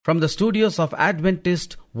From the studios of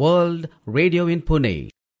Adventist World Radio in Pune.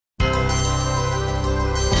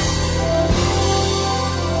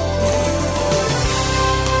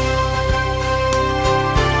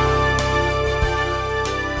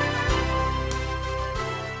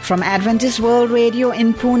 From Adventist World Radio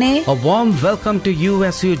in Pune, A warm welcome to you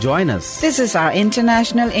as you join us. This is our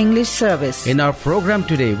International English Service. In our program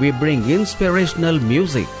today, we bring inspirational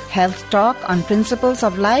music, Health talk on principles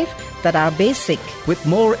of life that are basic. With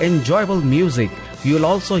more enjoyable music, you'll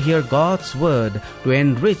also hear God's Word to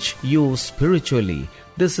enrich you spiritually.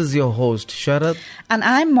 This is your host, Sharad. And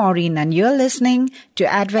I'm Maureen, and you're listening to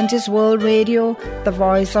Adventist World Radio, the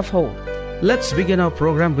voice of hope. Let's begin our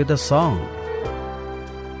program with a song.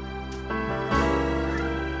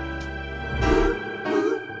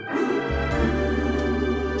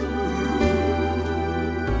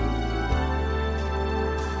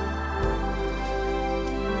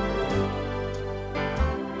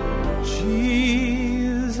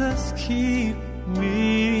 Jesus, keep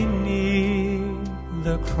me near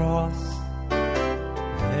the cross,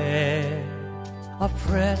 there a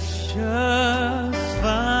precious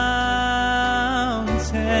fountain,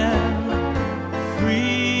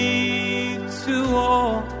 free to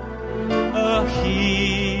all, a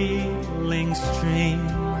healing stream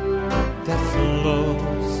that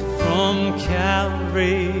flows from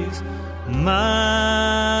Calvary's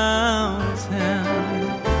mountain.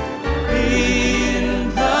 In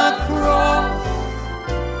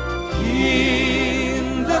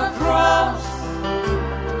the cross,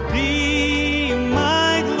 be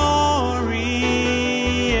my glory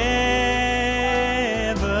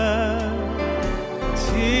ever,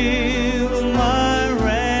 till my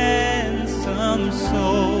ransomed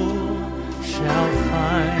soul shall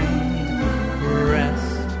find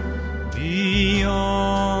rest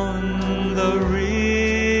beyond the river.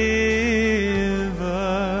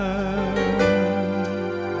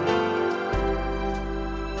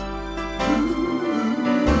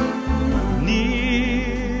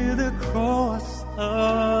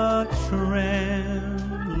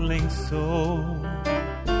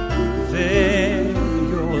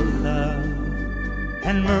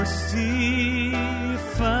 And mercy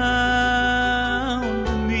found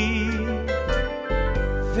me.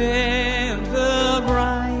 There the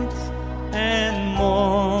bright and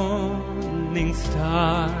morning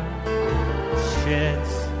star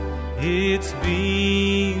sheds its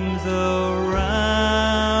beams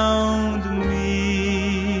around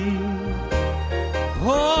me.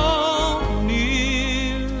 Oh,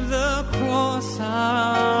 near the cross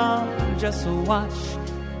I'll just watch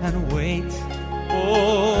and wait,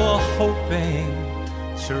 oh, hoping,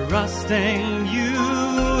 trusting you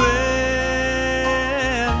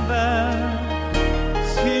ever,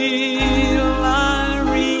 till I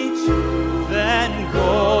reach that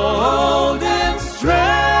golden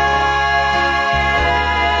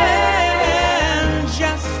strand,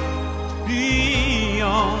 just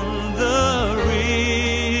beyond the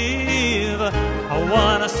river. I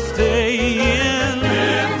wanna stay in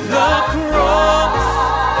the cross.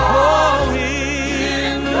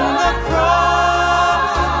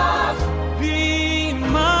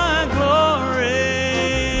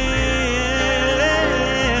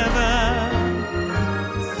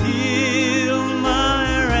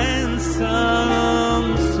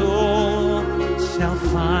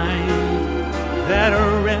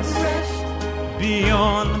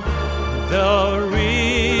 Beyond the river,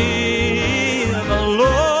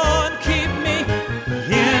 Lord, keep me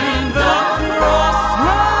in the cross,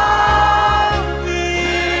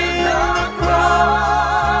 in the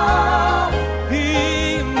cross, be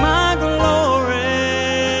my glory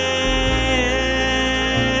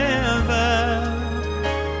ever,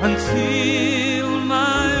 until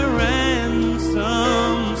my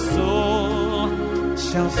ransomed soul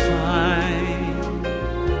shall find,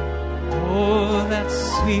 oh, that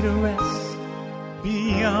sweet rest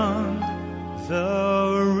beyond the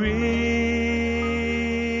river.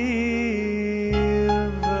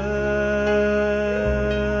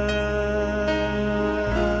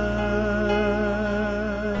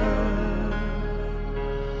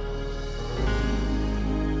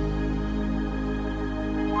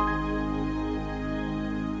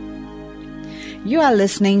 You are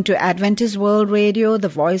listening to Adventist World Radio, the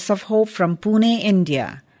voice of hope from Pune,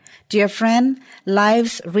 India. Dear friend,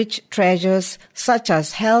 life's rich treasures such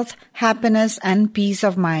as health, happiness, and peace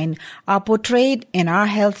of mind are portrayed in our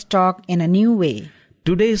health talk in a new way.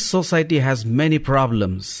 Today's society has many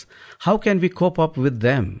problems. How can we cope up with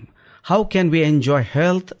them? How can we enjoy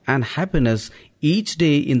health and happiness each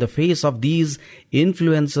day in the face of these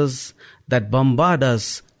influences that bombard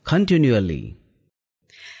us continually?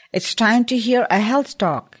 It's time to hear a health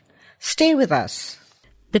talk. Stay with us.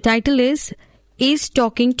 The title is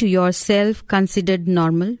talking to yourself considered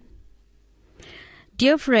normal?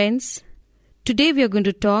 Dear friends, today we are going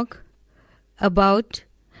to talk about,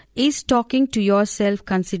 is talking to yourself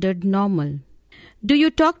considered normal? Do you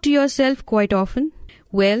talk to yourself quite often?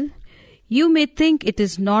 Well, you may think it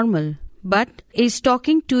is normal, but is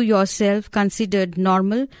talking to yourself considered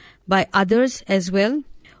normal by others as well?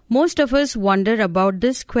 Most of us wonder about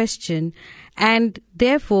this question and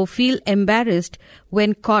therefore feel embarrassed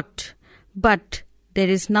when caught, but there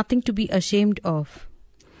is nothing to be ashamed of.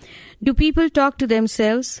 Do people talk to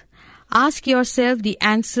themselves? Ask yourself the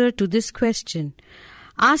answer to this question.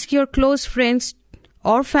 Ask your close friends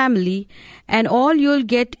or family, and all you'll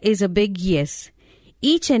get is a big yes.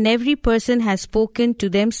 Each and every person has spoken to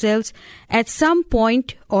themselves at some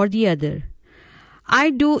point or the other. I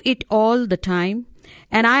do it all the time,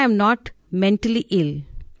 and I am not mentally ill.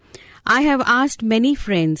 I have asked many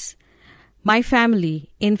friends, my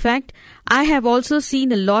family. In fact, I have also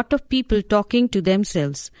seen a lot of people talking to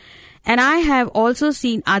themselves. And I have also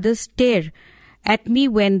seen others stare at me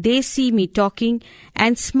when they see me talking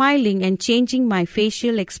and smiling and changing my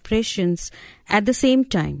facial expressions at the same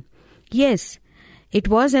time. Yes, it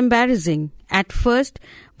was embarrassing at first,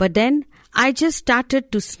 but then I just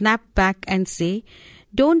started to snap back and say,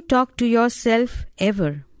 don't talk to yourself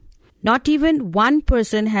ever. Not even one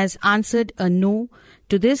person has answered a no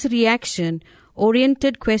to this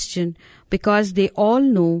reaction-oriented question because we all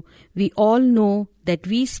know that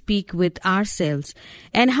we speak with ourselves.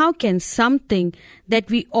 And how can something that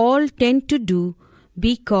we all tend to do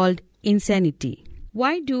be called insanity?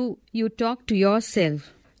 Why do you talk to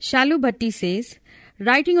yourself? Shalu Bhatti says,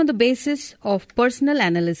 writing on the basis of personal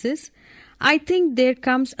analysis, I think there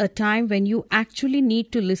comes a time when you actually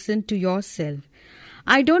need to listen to yourself.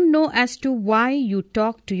 I don't know as to why you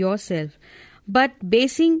talk to yourself, but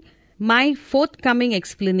basing my forthcoming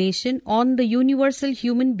explanation on the universal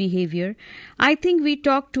human behavior, I think we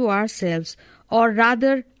talk to ourselves, or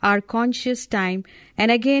rather our conscious time, and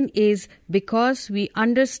again is because we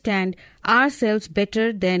understand ourselves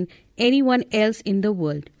better than anyone else in the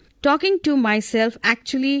world. Talking to myself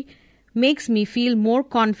actually makes me feel more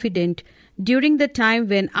confident during the time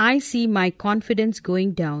when I see my confidence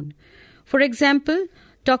going down. For example,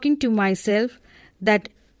 talking to myself that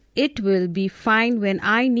it will be fine when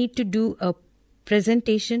I need to do a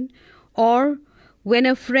presentation, or when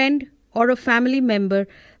a friend or a family member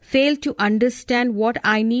fail to understand what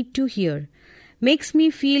I need to hear, makes me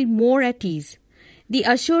feel more at ease. The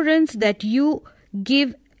assurance that you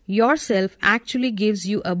give yourself actually gives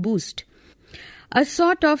you a boost, a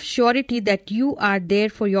sort of surety that you are there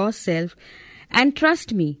for yourself. And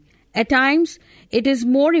trust me, at times it is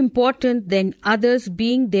more important than others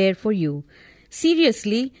being there for you.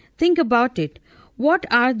 Seriously, think about it. What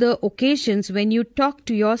are the occasions when you talk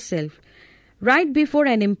to yourself? Right before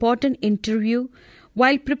an important interview,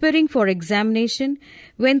 while preparing for examination,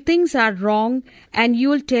 when things are wrong and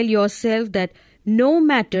you'll tell yourself that no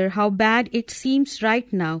matter how bad it seems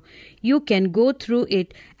right now, you can go through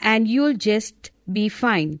it and you'll just be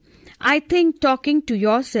fine. I think talking to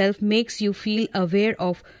yourself makes you feel aware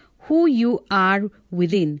of who you are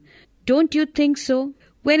within. Don't you think so?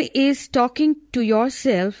 When is talking to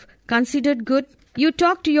yourself considered good? You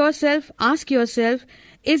talk to yourself, ask yourself,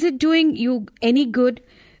 is it doing you any good?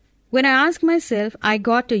 When I asked myself, I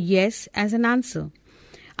got a yes as an answer.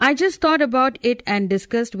 I just thought about it and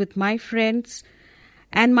discussed with my friends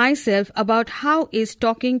and myself about how is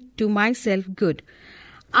talking to myself good.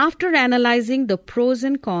 After analyzing the pros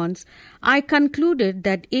and cons, I concluded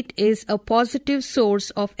that it is a positive source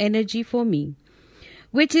of energy for me,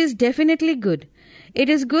 which is definitely good. It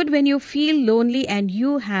is good when you feel lonely and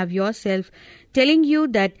you have yourself telling you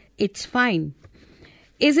that it's fine.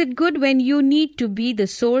 Is it good when you need to be the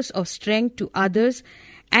source of strength to others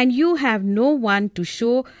and you have no one to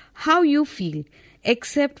show how you feel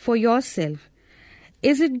except for yourself?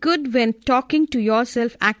 Is it good when talking to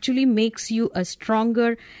yourself actually makes you a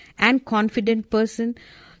stronger and confident person?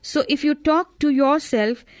 So if you talk to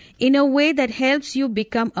yourself in a way that helps you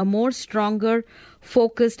become a more stronger,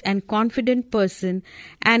 focused and confident person,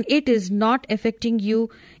 and it is not affecting you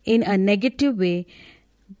in a negative way,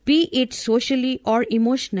 be it socially or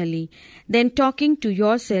emotionally, then talking to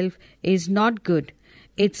yourself is not good.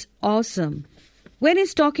 It's awesome. When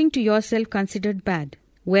is talking to yourself considered bad?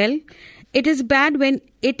 Well, it is bad when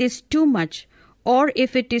it is too much or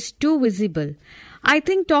if it is too visible. I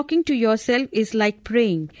think talking to yourself is like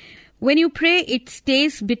praying. When you pray, it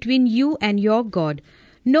stays between you and your God.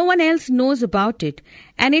 No one else knows about it,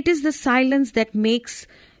 and it is the silence that makes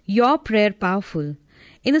your prayer powerful.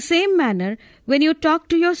 In the same manner, when you talk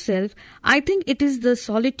to yourself, I think it is the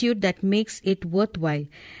solitude that makes it worthwhile.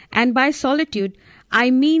 And by solitude,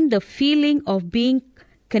 I mean the feeling of being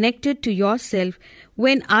connected to yourself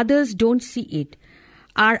when others don't see it.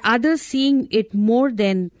 Are others seeing it more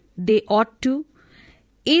than they ought to?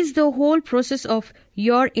 Is the whole process of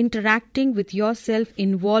your interacting with yourself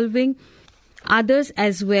involving others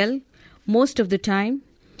as well, most of the time,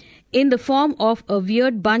 in the form of a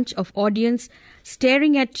weird bunch of audience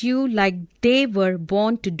staring at you like they were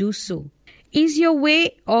born to do so? Is your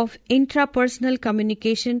way of intrapersonal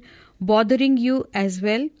communication bothering you as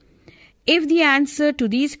well? If the answer to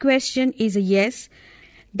these questions is a yes,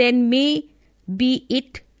 then maybe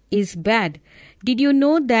it is bad. Did you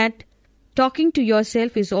know that talking to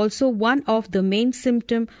yourself is also one of the main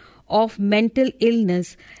symptoms of mental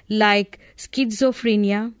illness like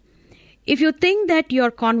schizophrenia? If you think that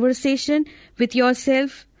your conversation with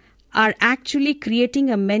yourself are actually creating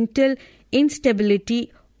a mental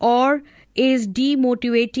instability or is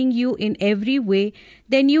demotivating you in every way,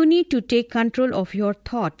 then you need to take control of your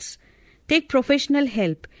thoughts. Take professional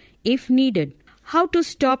help if needed. How to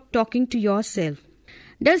stop talking to yourself?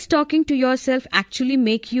 Does talking to yourself actually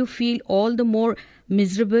make you feel all the more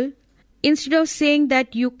miserable? Instead of saying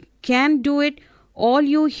that you can do it, all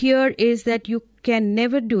you hear is that you can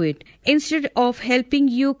never do it. Instead of helping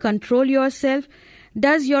you control yourself,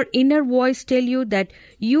 does your inner voice tell you that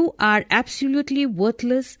you are absolutely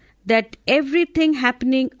worthless, that everything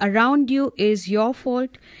happening around you is your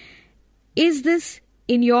fault? Is this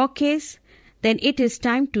in your case? Then it is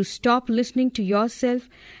time to stop listening to yourself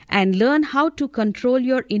and learn how to control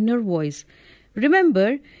your inner voice.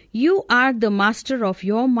 Remember, you are the master of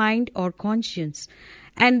your mind or conscience,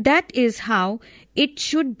 and that is how it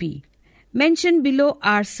should be. Mentioned below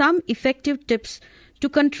are some effective tips to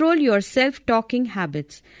control your self-talking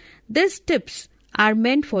habits. These tips are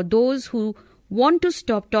meant for those who want to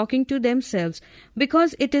stop talking to themselves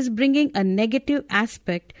because it is bringing a negative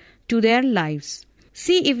aspect to their lives.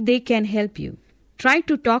 See if they can help you. Try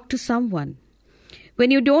to talk to someone. When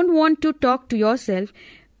you don't want to talk to yourself,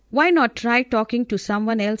 why not try talking to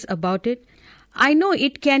someone else about it? I know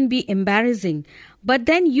it can be embarrassing, but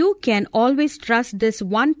then you can always trust this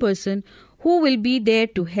one person who will be there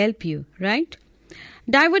to help you, right?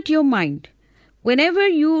 Divert your mind. Whenever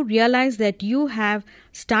you realize that you have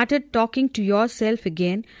started talking to yourself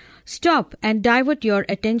again, stop and divert your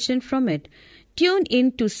attention from it. Tune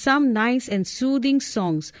in to some nice and soothing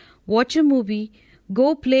songs, watch a movie,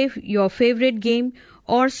 go play your favorite game,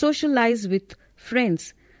 or socialize with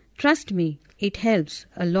friends. Trust me, it helps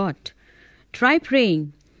a lot. Try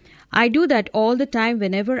praying. I do that all the time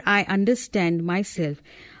whenever I understand myself.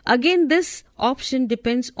 Again, this option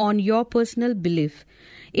depends on your personal belief.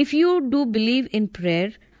 If you do believe in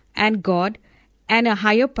prayer and God and a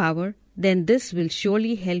higher power, then this will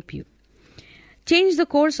surely help you. Change the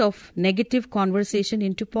course of negative conversation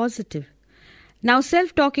into positive. Now,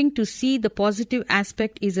 self-talking to see the positive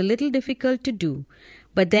aspect is a little difficult to do,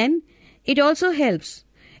 but then it also helps.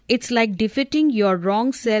 It's like defeating your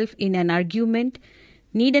wrong self in an argument.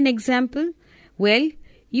 Need an example? Well,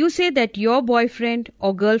 you say that your boyfriend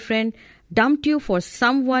or girlfriend dumped you for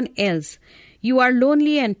someone else. You are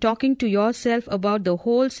lonely and talking to yourself about the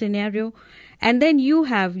whole scenario, and then you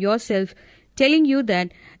have yourself telling you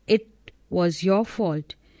that it was your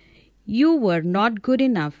fault. You were not good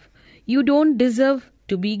enough. You don't deserve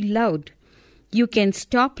to be loved. You can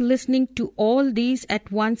stop listening to all these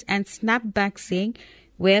at once and snap back saying,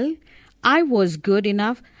 well, I was good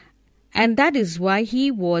enough and that is why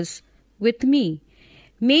he was with me.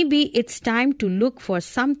 Maybe it's time to look for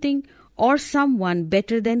something or someone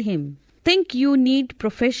better than him. Think you need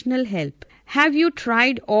professional help. Have you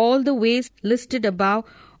tried all the ways listed above,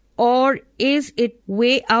 or is it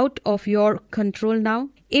way out of your control now?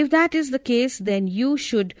 If that is the case, then you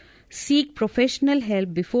should seek professional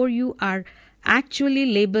help before you are actually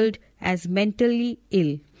labeled as mentally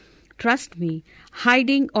ill. Trust me,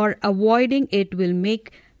 hiding or avoiding it will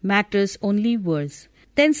make matters only worse.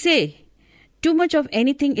 Then say, too much of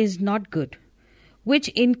anything is not good, which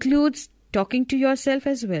includes talking to yourself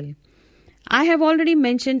as well. I have already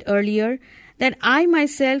mentioned earlier that I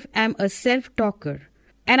myself am a self-talker,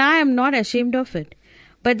 and I am not ashamed of it.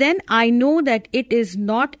 But then I know that it is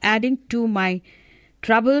not adding to my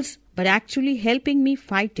troubles, but actually helping me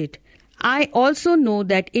fight it. I also know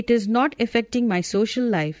that it is not affecting my social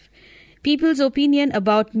life, people's opinion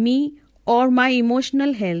about me, or my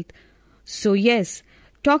emotional health. So yes,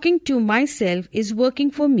 talking to myself is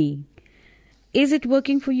working for me. Is it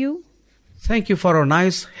working for you? Thank you for a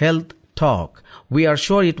nice health talk. We are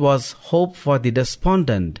sure it was hope for the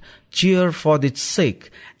despondent cheer for the sick,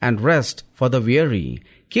 and rest for the weary.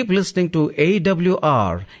 Keep listening to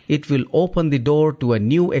AWR. It will open the door to a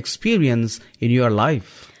new experience in your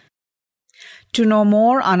life. To know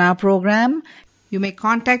more on our program, you may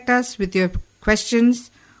contact us with your questions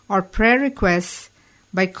or prayer requests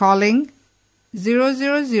by calling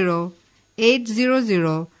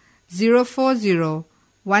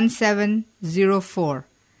 000-800-040-1704.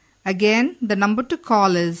 Again, the number to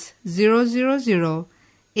call is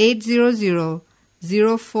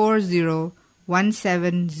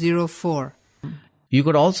 000-800-040-1704. You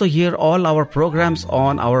could also hear all our programs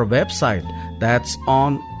on our website. That's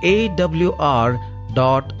on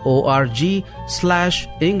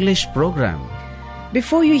awr.org/English program.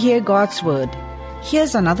 before you hear God's Word,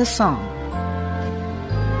 here's another song.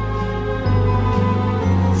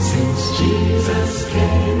 Since Jesus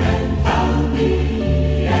came and found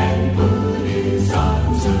me and put his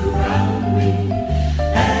arms around me,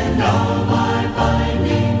 and all my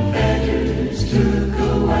binding fetters took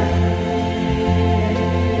away.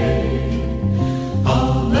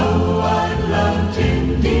 Although I loved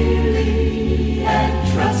him dearly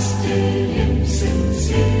and trusted him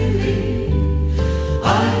sincerely,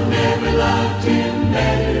 I never loved him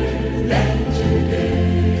better than today.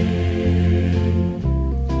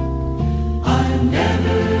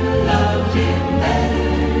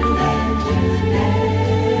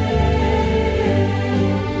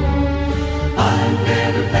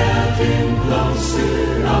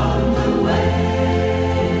 Closer on the way,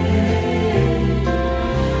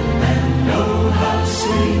 and know how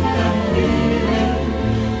sweet the feeling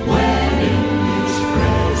when in his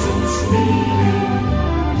presence kneeling.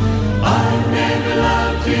 I never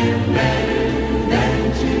loved him better than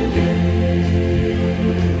today.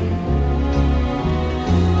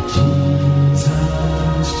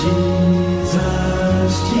 Jesus,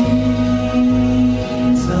 Jesus, Jesus,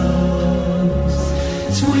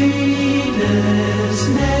 sweetest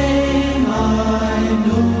name I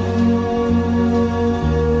know,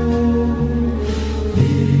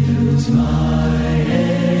 fills my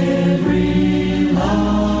every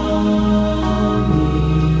longing,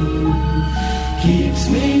 keeps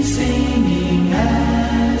me singing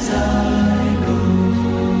as I go.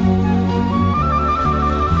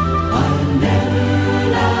 I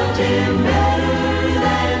never loved him better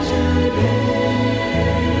than today.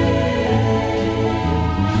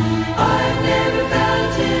 I've never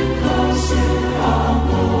felt him closer on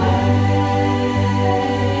the way,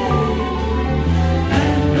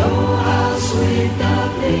 and know how sweet the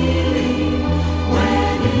feeling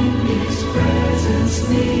when in his presence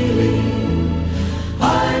kneeling.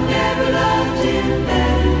 I've never loved him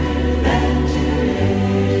better than today.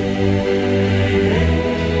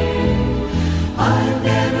 I've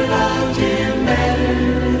never loved him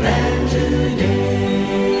better than today.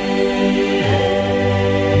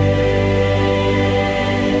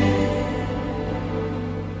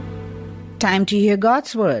 Time to hear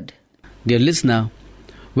God's Word. Dear listener,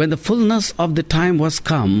 when the fullness of the time was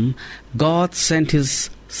come, God sent his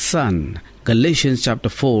Son, Galatians chapter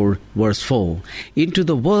 4, verse 4, into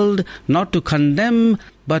the world not to condemn,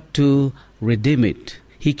 but to redeem it.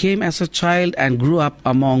 He came as a child and grew up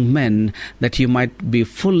among men, that he might be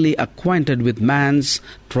fully acquainted with man's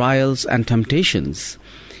trials and temptations.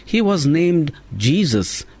 He was named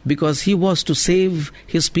Jesus because he was to save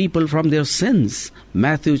his people from their sins.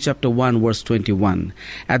 Matthew chapter 1 verse 21.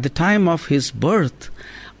 At the time of his birth,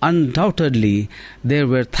 undoubtedly there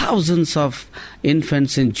were thousands of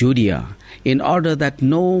infants in Judea. In order that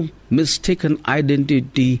no mistaken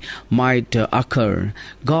identity might occur,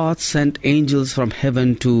 God sent angels from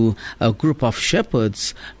heaven to a group of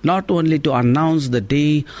shepherds, not only to announce the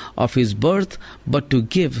day of his birth, but to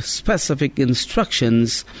give specific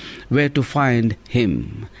instructions where to find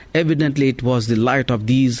him. Evidently, it was the light of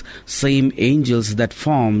these same angels that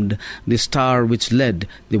formed the star which led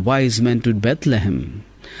the wise men to Bethlehem.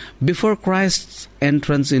 Before Christ's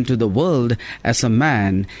entrance into the world as a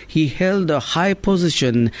man, he held a high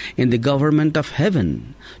position in the government of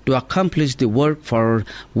heaven. To accomplish the work for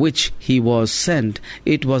which he was sent,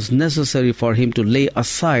 it was necessary for him to lay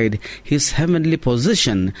aside his heavenly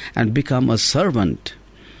position and become a servant.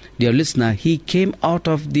 Dear listener, he came out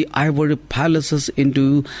of the ivory palaces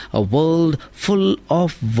into a world full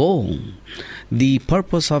of woe. The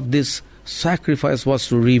purpose of this sacrifice was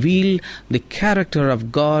to reveal the character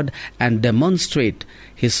of God and demonstrate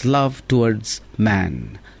his love towards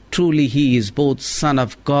man. Truly, he is both Son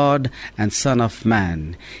of God and Son of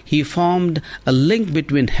Man. He formed a link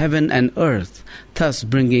between heaven and earth, thus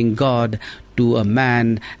bringing God to a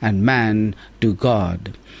man and man to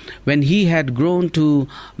God. When he had grown to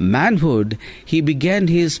manhood, he began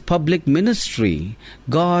his public ministry.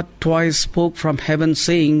 God twice spoke from heaven,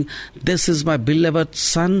 saying, "This is my beloved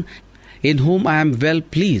Son, in whom I am well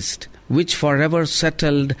pleased," which forever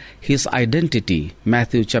settled his identity.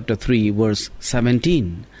 Matthew chapter 3, verse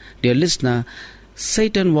 17. Dear listener,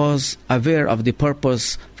 Satan was aware of the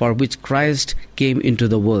purpose for which Christ came into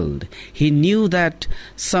the world. He knew that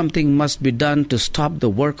something must be done to stop the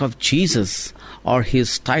work of Jesus, or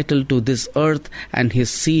his title to this earth and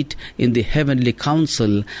his seat in the heavenly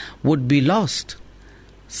council would be lost.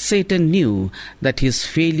 Satan knew that his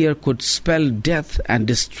failure could spell death and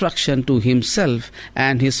destruction to himself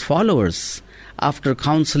and his followers. After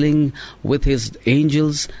counseling with his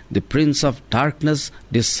angels, the prince of darkness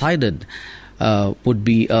decided would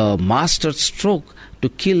be a master stroke to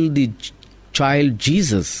kill the child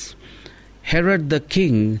Jesus. Herod the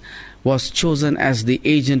king was chosen as the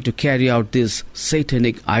agent to carry out this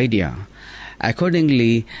satanic idea.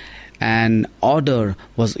 Accordingly, an order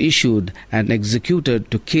was issued and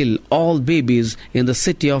executed to kill all babies in the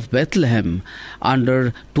city of Bethlehem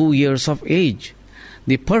under 2 years of age.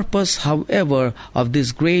 The purpose, however, of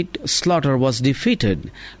this great slaughter was defeated.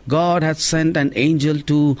 God had sent an angel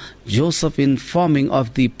to Joseph informing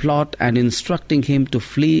of the plot and instructing him to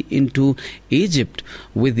flee into Egypt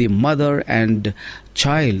with the mother and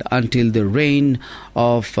child until the reign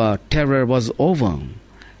of terror was over.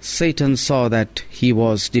 Satan saw that he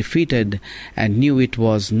was defeated and knew it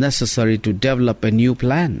was necessary to develop a new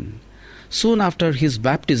plan. Soon after his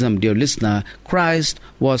baptism, dear listener, Christ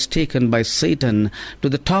was taken by Satan to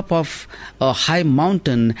the top of a high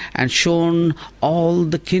mountain and shown all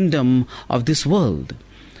the kingdom of this world.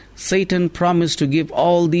 Satan promised to give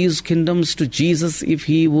all these kingdoms to Jesus if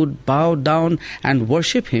he would bow down and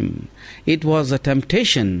worship him. It was a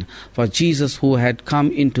temptation for Jesus, who had come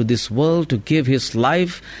into this world to give his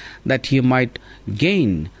life that he might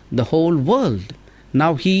gain the whole world.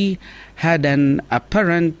 Now he had an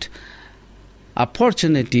apparent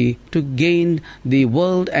opportunity to gain the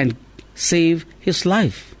world and save his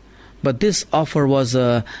life. But this offer was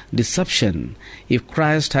a deception. If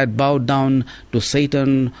Christ had bowed down to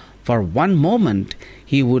Satan for one moment,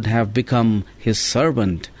 he would have become his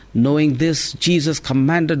servant. Knowing this, Jesus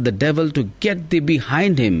commanded the devil to get thee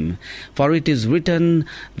behind him. For it is written,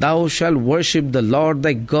 "Thou shalt worship the Lord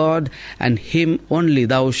thy God, and him only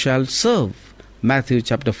thou shalt serve." Matthew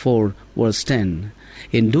chapter 4, verse 10.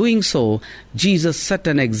 In doing so, Jesus set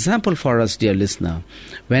an example for us, dear listener.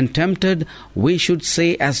 When tempted, we should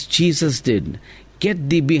say as Jesus did, "Get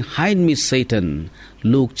thee behind me, Satan."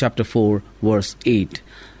 Luke chapter 4, verse 8.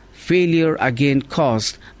 Failure again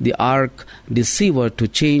caused the arch-deceiver to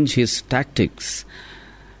change his tactics.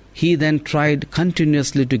 He then tried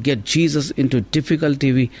continuously to get Jesus into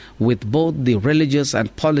difficulty with both the religious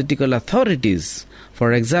and political authorities.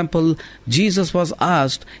 For example, Jesus was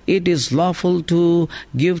asked, "It is lawful to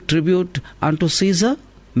give tribute unto Caesar?"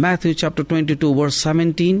 Matthew chapter 22, verse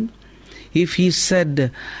 17. If he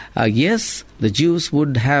said yes, the Jews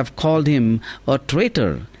would have called him a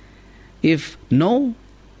traitor. If no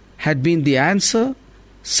had been the answer,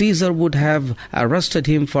 Caesar would have arrested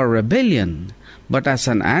him for rebellion. But as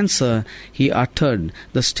an answer, he uttered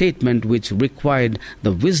the statement which required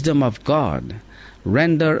the wisdom of God.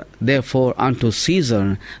 "Render therefore unto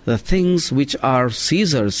Caesar the things which are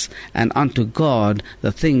Caesar's, and unto God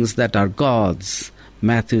the things that are God's."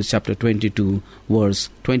 Matthew chapter 22, verse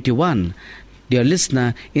 21. Dear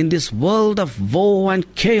listener, in this world of woe and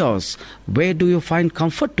chaos, where do you find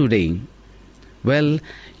comfort today? Well,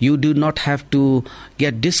 you do not have to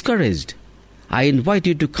get discouraged. I invite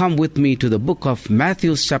you to come with me to the book of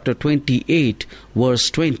Matthew chapter 28, verse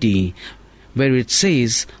 20, where it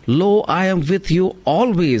says, "Lo, I am with you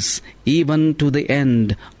always, even to the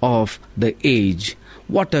end of the age."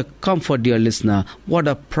 What a comfort, dear listener. What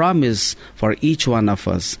a promise for each one of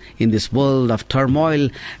us in this world of turmoil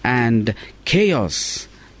and chaos.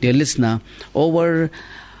 Dear listener, over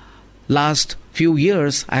last few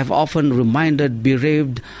years, I have often reminded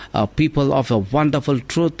bereaved people of a wonderful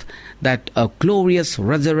truth, that a glorious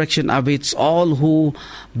resurrection awaits all who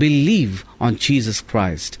believe on Jesus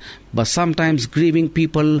Christ. But sometimes grieving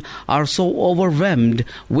people are so overwhelmed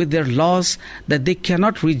with their loss that they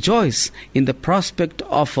cannot rejoice in the prospect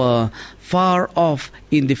of a far off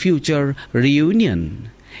in the future reunion.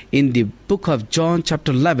 In the book of John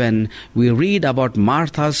chapter 11, we read about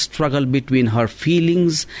Martha's struggle between her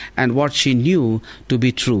feelings and what she knew to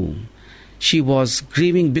be true. She was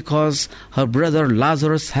grieving because her brother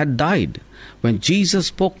Lazarus had died. When Jesus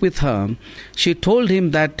spoke with her, she told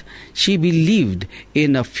him that she believed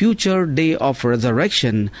in a future day of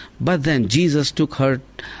resurrection, but then Jesus took her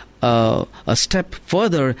a step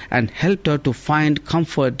further and helped her to find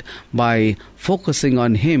comfort by focusing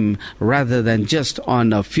on Him rather than just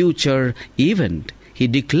on a future event. He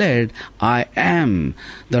declared, "I am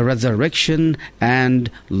the resurrection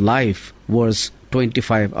and life," verse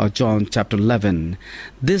 25 of John chapter 11.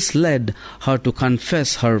 This led her to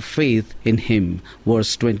confess her faith in Him,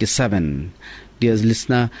 verse 27. Dear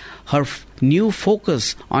listener, her new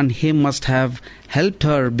focus on Him must have helped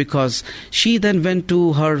her, because she then went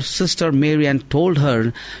to her sister Mary and told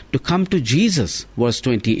her to come to Jesus, verse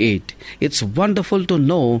 28. It's wonderful to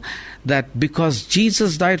know that because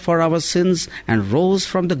Jesus died for our sins and rose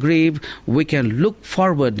from the grave, we can look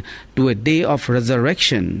forward to a day of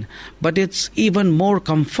resurrection. But it's even more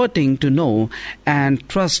comforting to know and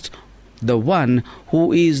trust the one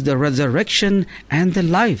who is the resurrection and the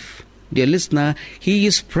life. Dear listener, He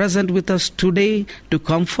is present with us today to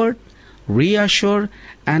comfort, reassure,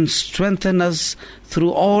 and strengthen us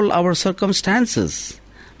through all our circumstances.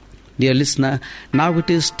 Dear listener, now it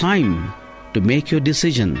is time to make your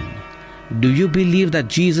decision. Do you believe that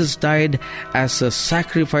Jesus died as a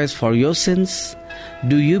sacrifice for your sins?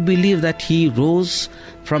 Do you believe that He rose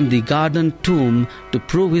from the garden tomb to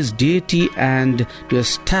prove His deity and to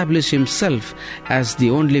establish Himself as the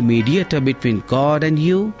only mediator between God and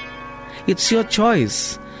you? It's your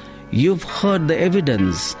choice. You've heard the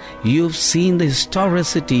evidence. You've seen the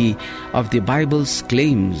historicity of the Bible's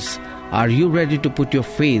claims. Are you ready to put your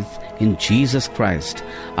faith in Jesus Christ?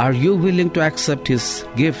 Are you willing to accept His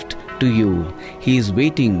gift to you? He is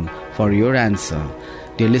waiting for your answer.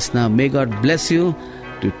 Dear listener, may God bless you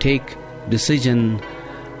to take decision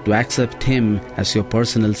to accept Him as your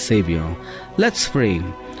personal Savior. Let's pray.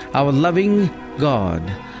 Our loving God,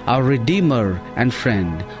 our Redeemer and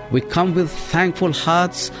friend, we come with thankful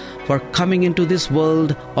hearts for coming into this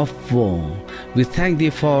world of woe. We thank Thee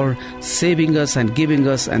for saving us and giving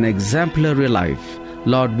us an exemplary life.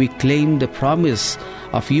 Lord, we claim the promise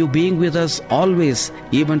of You being with us always,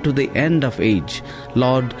 even to the end of age.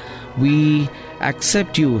 Lord, we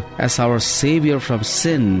accept You as our Savior from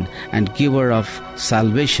sin and giver of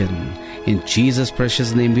salvation. In Jesus'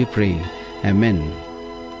 precious name we pray. Amen.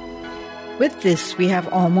 With this, we have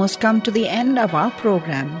almost come to the end of our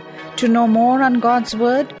program. To know more on God's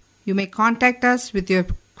Word, You may contact us with your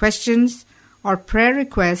questions or prayer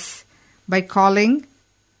requests by calling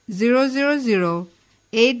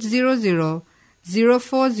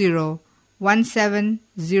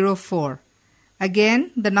 000-800-040-1704.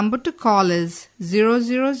 Again, the number to call is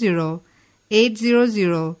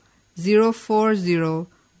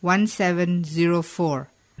 000-800-040-1704.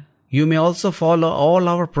 You may also follow all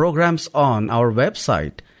our programs on our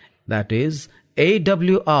website, that is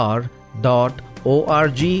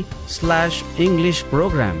awr.org/English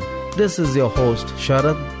program. This is your host,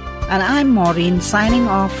 Sharad. and I'm Maureen, signing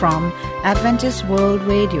off from Adventist World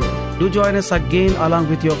Radio. Do join us again along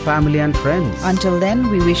with your family and friends. Until then,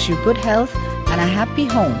 we wish you good health and a happy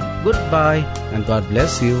home. Goodbye and God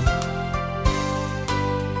bless you.